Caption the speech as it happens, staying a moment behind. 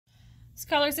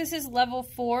Scholars, this is level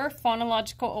 4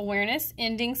 phonological awareness,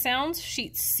 ending sounds,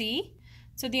 sheet C.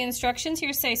 So the instructions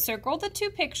here say circle the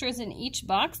 2 pictures in each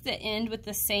box that end with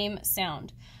the same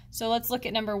sound. So let's look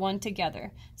at number 1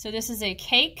 together. So this is a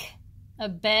cake, a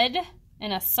bed,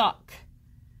 and a sock.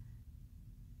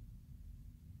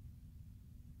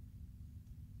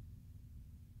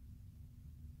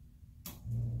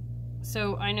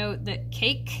 So I know that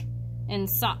cake and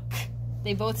sock,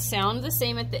 they both sound the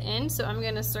same at the end, so I'm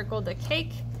going to circle the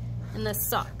cake and the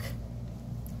sock.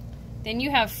 Then you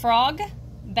have frog,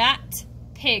 bat,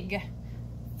 pig.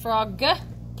 Frog,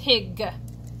 pig.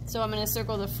 So I'm going to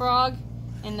circle the frog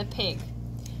and the pig.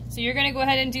 So you're going to go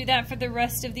ahead and do that for the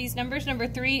rest of these numbers. Number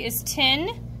 3 is tin,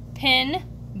 pin,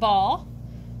 ball.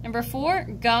 Number 4,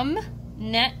 gum,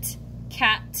 net,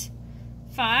 cat.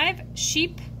 5,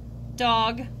 sheep,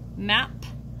 dog, map.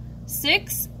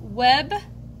 6, web,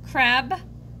 crab,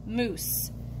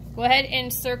 moose. Go ahead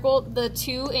and circle the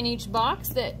 2 in each box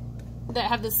that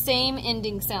have the same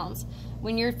ending sounds.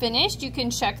 When you're finished, you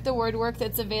can check the word work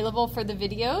that's available for the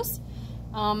videos.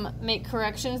 Make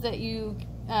corrections that you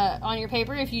on your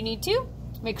paper if you need to.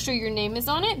 Make sure your name is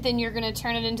on it. Then you're going to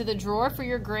turn it into the drawer for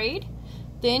your grade.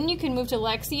 Then you can move to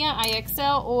Lexia,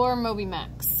 IXL, or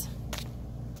MobiMax.